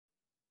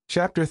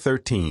Chapter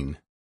 13.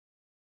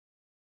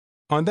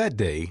 On that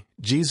day,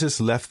 Jesus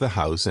left the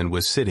house and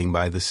was sitting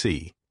by the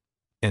sea.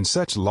 And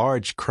such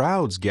large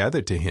crowds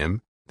gathered to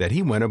him that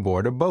he went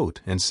aboard a boat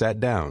and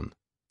sat down,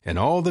 and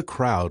all the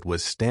crowd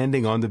was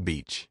standing on the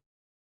beach.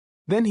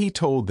 Then he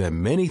told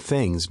them many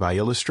things by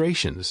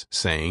illustrations,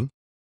 saying,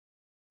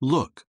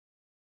 Look,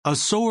 a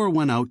sower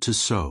went out to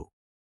sow.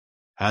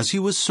 As he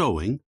was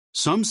sowing,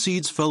 some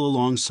seeds fell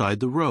alongside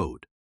the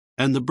road,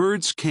 and the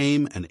birds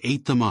came and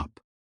ate them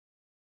up.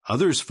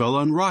 Others fell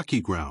on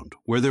rocky ground,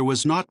 where there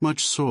was not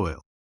much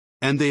soil,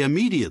 and they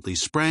immediately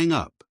sprang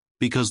up,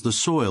 because the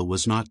soil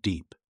was not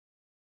deep.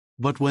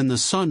 But when the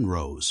sun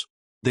rose,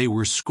 they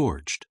were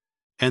scorched,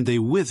 and they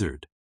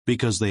withered,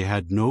 because they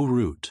had no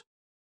root.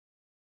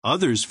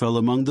 Others fell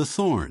among the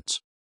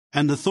thorns,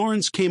 and the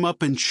thorns came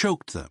up and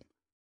choked them.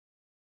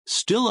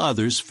 Still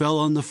others fell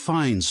on the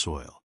fine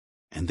soil,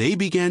 and they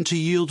began to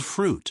yield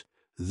fruit,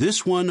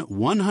 this one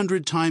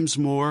 100 times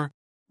more,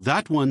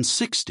 that one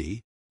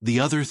 60, the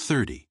other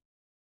 30.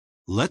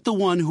 Let the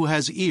one who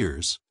has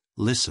ears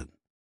listen.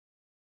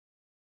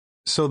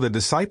 So the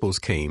disciples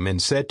came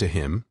and said to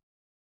him,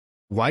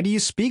 Why do you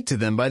speak to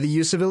them by the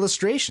use of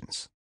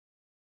illustrations?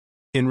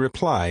 In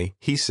reply,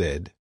 he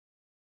said,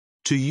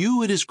 To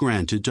you it is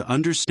granted to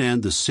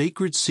understand the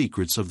sacred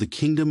secrets of the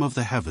kingdom of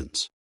the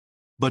heavens,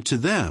 but to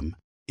them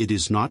it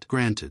is not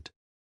granted.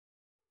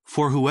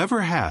 For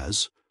whoever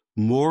has,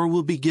 more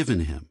will be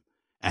given him,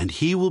 and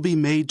he will be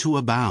made to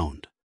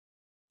abound.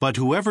 But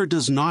whoever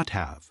does not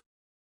have,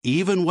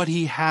 even what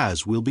he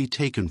has will be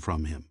taken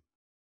from him.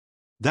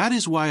 That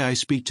is why I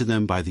speak to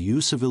them by the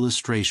use of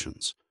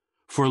illustrations.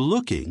 For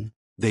looking,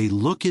 they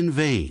look in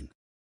vain,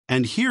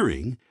 and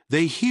hearing,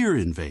 they hear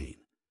in vain,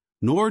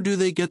 nor do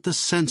they get the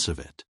sense of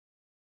it.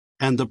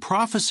 And the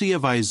prophecy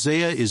of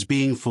Isaiah is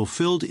being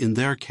fulfilled in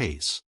their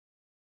case.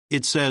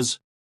 It says,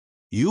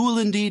 You will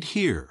indeed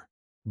hear,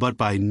 but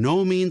by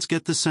no means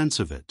get the sense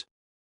of it.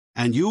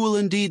 And you will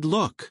indeed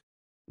look,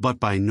 but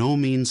by no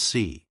means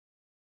see.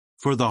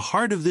 For the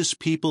heart of this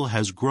people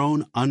has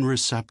grown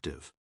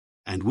unreceptive,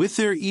 and with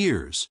their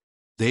ears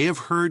they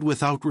have heard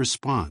without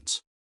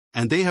response,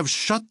 and they have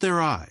shut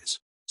their eyes,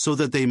 so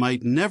that they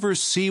might never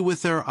see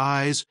with their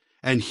eyes,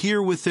 and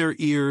hear with their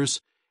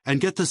ears,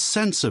 and get the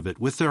sense of it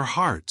with their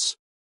hearts,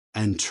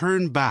 and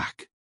turn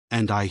back,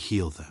 and I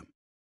heal them.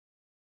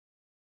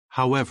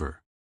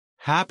 However,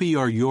 happy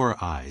are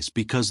your eyes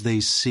because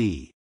they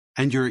see,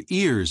 and your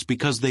ears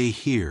because they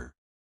hear.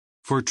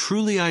 For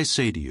truly I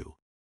say to you,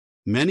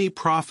 many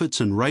prophets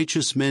and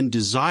righteous men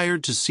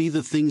desired to see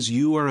the things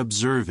you are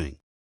observing,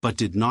 but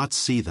did not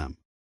see them,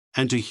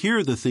 and to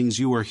hear the things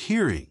you are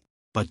hearing,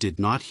 but did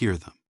not hear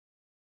them.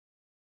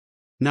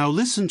 Now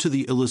listen to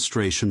the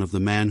illustration of the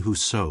man who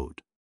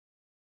sowed.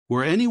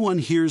 Where anyone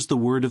hears the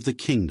word of the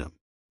kingdom,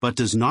 but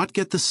does not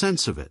get the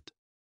sense of it,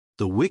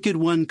 the wicked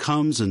one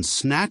comes and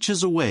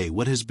snatches away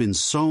what has been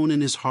sown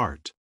in his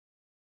heart.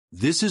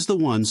 This is the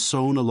one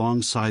sown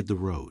alongside the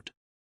road.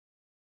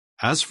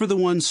 As for the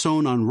one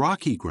sown on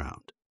rocky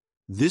ground,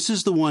 this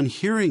is the one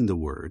hearing the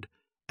word,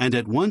 and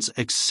at once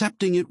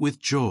accepting it with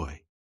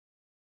joy.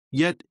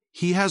 Yet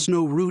he has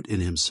no root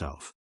in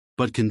himself,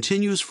 but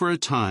continues for a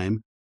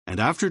time, and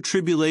after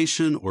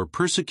tribulation or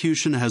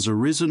persecution has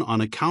arisen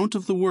on account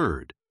of the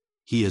word,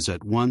 he is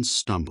at once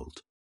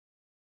stumbled.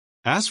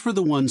 As for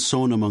the one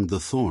sown among the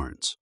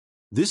thorns,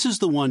 this is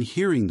the one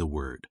hearing the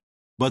word,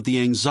 but the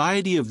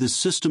anxiety of this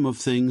system of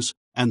things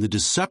and the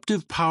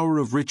deceptive power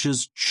of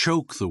riches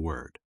choke the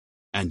word,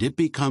 and it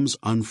becomes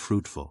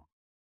unfruitful.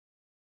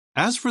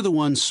 As for the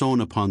one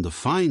sown upon the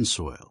fine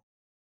soil,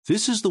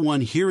 this is the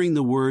one hearing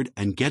the word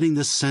and getting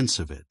the sense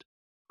of it,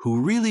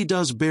 who really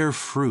does bear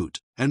fruit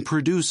and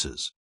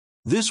produces,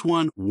 this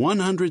one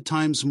 100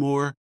 times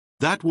more,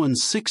 that one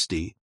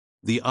 60,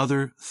 the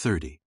other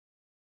 30.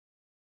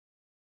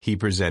 He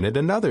presented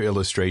another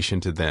illustration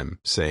to them,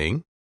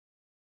 saying,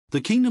 The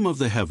kingdom of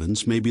the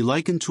heavens may be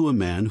likened to a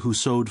man who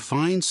sowed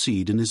fine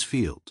seed in his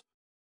field.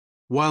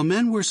 While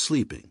men were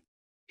sleeping,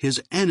 his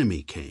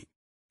enemy came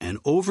and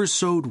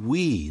oversowed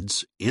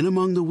weeds in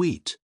among the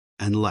wheat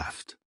and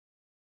left.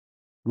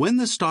 When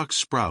the stalk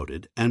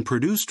sprouted and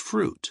produced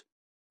fruit,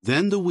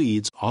 then the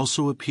weeds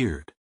also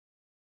appeared.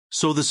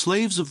 So the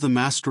slaves of the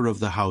master of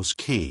the house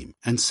came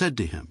and said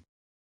to him,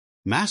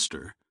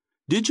 Master,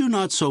 did you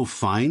not sow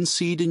fine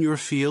seed in your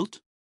field?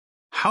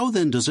 How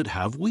then does it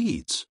have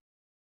weeds?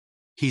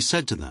 He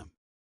said to them,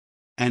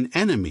 An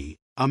enemy,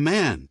 a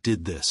man,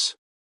 did this.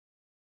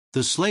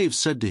 The slaves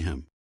said to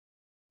him,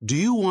 Do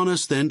you want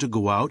us then to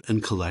go out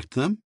and collect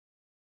them?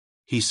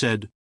 He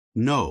said,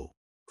 No,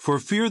 for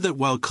fear that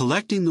while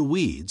collecting the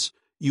weeds,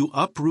 you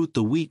uproot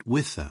the wheat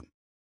with them.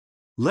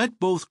 Let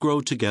both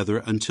grow together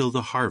until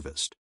the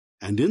harvest,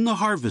 and in the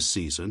harvest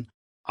season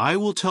I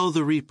will tell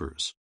the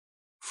reapers,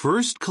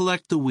 First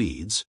collect the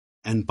weeds,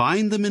 and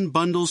bind them in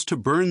bundles to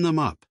burn them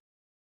up.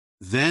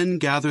 Then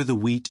gather the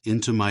wheat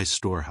into my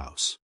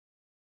storehouse.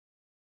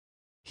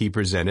 He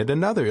presented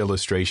another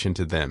illustration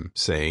to them,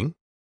 saying,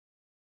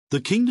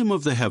 The kingdom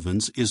of the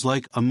heavens is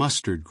like a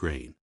mustard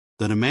grain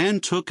that a man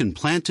took and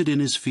planted in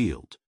his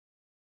field.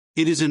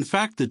 It is in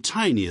fact the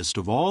tiniest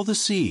of all the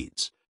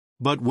seeds,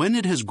 but when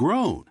it has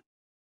grown,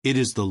 it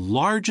is the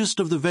largest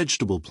of the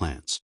vegetable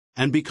plants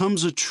and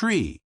becomes a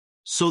tree,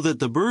 so that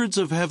the birds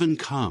of heaven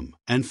come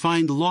and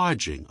find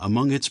lodging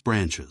among its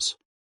branches.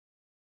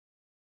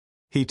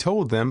 He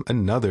told them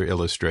another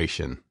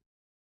illustration.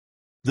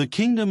 The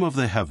kingdom of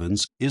the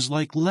heavens is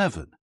like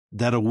leaven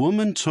that a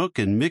woman took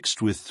and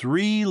mixed with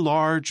 3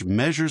 large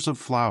measures of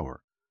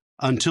flour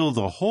until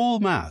the whole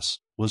mass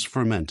was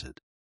fermented.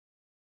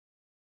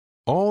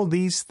 All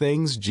these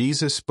things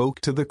Jesus spoke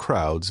to the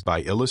crowds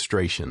by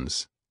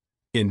illustrations.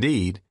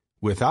 Indeed,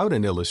 without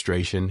an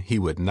illustration he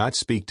would not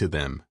speak to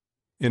them,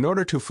 in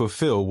order to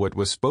fulfill what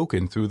was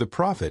spoken through the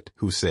prophet,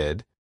 who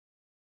said,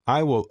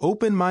 "I will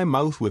open my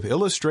mouth with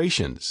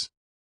illustrations.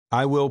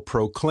 I will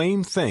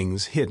proclaim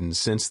things hidden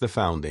since the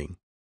founding."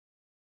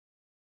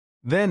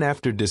 Then,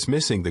 after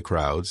dismissing the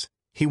crowds,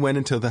 he went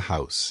into the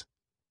house.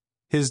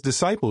 His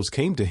disciples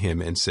came to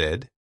him and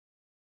said,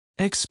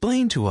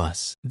 "Explain to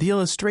us the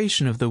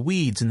illustration of the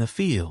weeds in the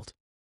field."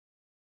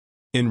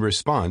 In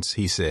response,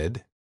 he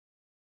said,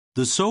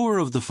 The sower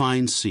of the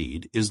fine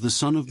seed is the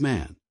Son of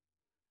Man.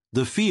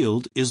 The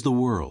field is the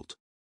world.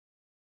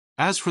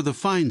 As for the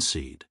fine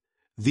seed,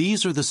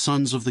 these are the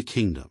sons of the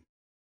kingdom,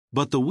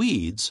 but the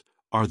weeds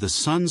are the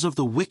sons of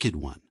the wicked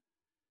one,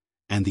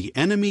 and the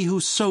enemy who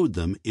sowed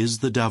them is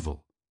the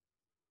devil.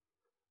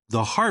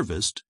 The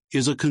harvest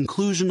is a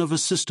conclusion of a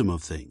system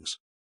of things,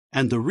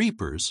 and the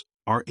reapers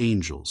are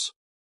angels.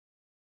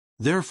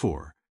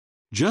 Therefore,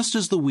 just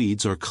as the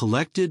weeds are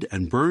collected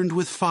and burned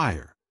with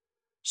fire,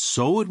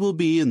 so it will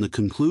be in the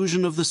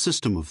conclusion of the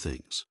system of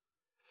things.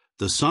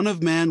 The Son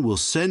of Man will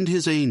send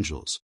his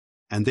angels,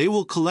 and they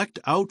will collect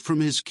out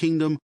from his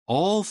kingdom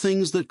all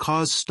things that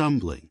cause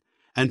stumbling,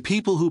 and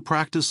people who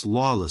practice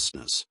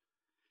lawlessness,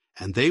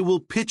 and they will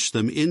pitch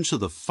them into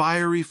the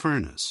fiery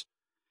furnace.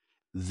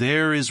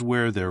 There is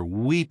where their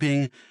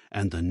weeping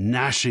and the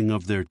gnashing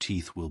of their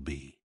teeth will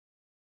be.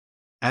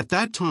 At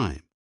that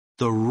time,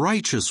 the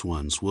righteous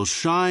ones will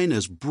shine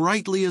as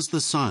brightly as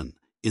the sun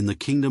in the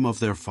kingdom of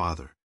their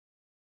Father.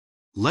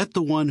 Let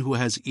the one who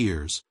has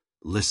ears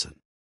listen.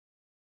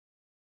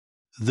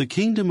 The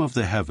kingdom of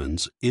the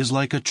heavens is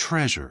like a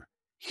treasure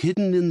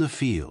hidden in the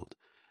field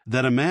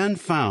that a man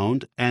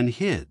found and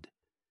hid.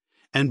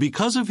 And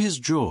because of his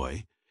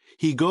joy,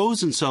 he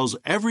goes and sells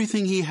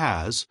everything he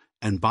has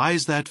and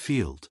buys that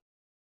field.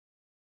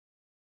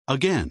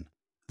 Again,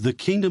 the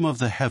kingdom of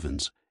the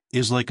heavens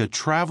is like a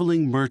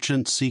traveling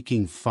merchant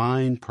seeking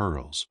fine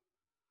pearls.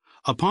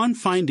 Upon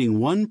finding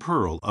one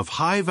pearl of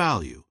high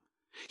value,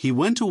 he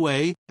went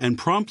away and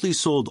promptly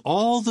sold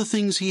all the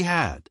things he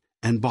had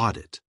and bought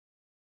it.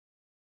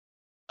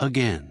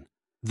 Again,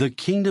 the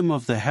kingdom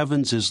of the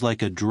heavens is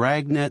like a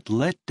dragnet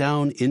let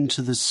down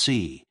into the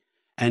sea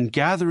and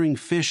gathering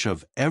fish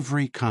of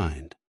every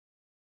kind.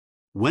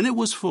 When it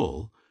was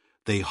full,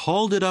 they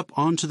hauled it up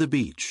onto the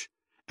beach,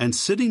 and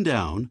sitting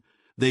down,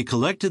 they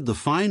collected the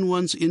fine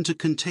ones into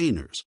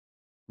containers,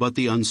 but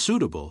the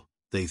unsuitable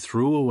they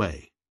threw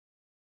away.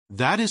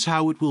 That is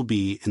how it will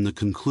be in the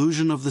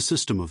conclusion of the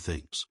system of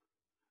things.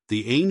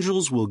 The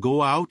angels will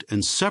go out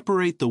and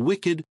separate the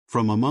wicked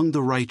from among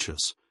the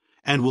righteous,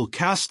 and will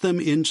cast them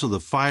into the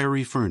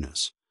fiery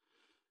furnace.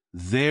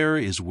 There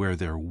is where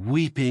their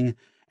weeping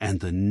and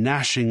the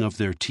gnashing of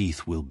their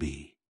teeth will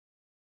be.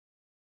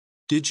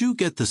 Did you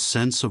get the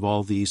sense of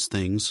all these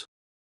things?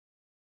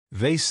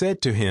 They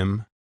said to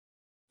him,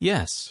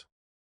 "Yes."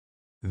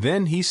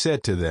 Then he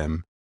said to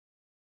them,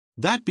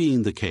 That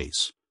being the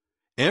case,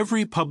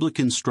 every public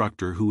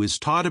instructor who is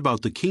taught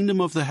about the kingdom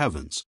of the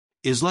heavens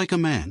is like a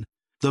man,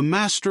 the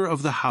master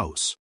of the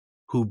house,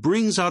 who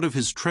brings out of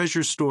his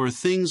treasure store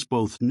things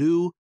both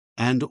new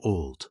and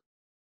old.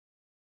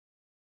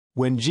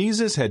 When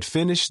Jesus had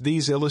finished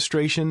these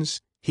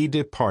illustrations, he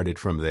departed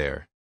from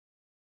there.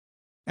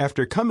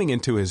 After coming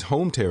into his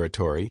home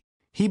territory,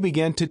 he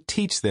began to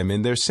teach them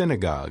in their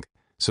synagogue,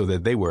 so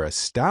that they were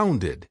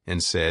astounded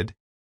and said,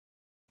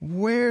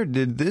 "Where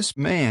did this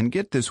man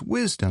get this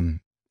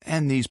wisdom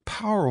and these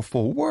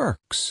powerful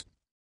works?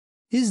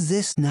 Is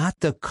this not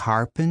the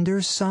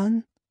carpenter's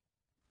son?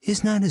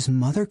 Is not his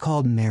mother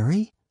called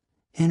Mary,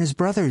 and his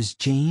brothers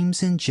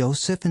James and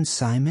Joseph and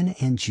Simon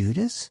and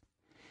Judas?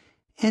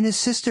 And his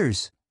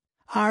sisters,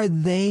 are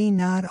they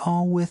not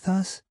all with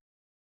us?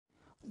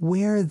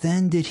 Where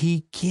then did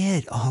he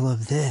get all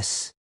of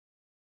this?"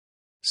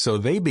 So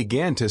they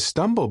began to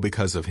stumble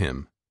because of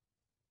him.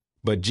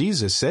 But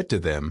Jesus said to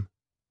them,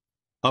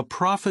 A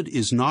prophet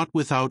is not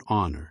without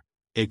honor,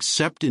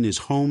 except in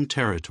his home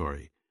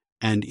territory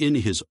and in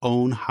his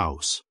own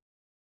house.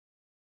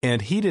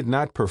 And he did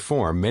not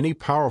perform many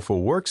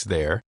powerful works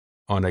there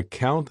on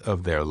account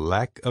of their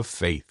lack of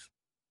faith.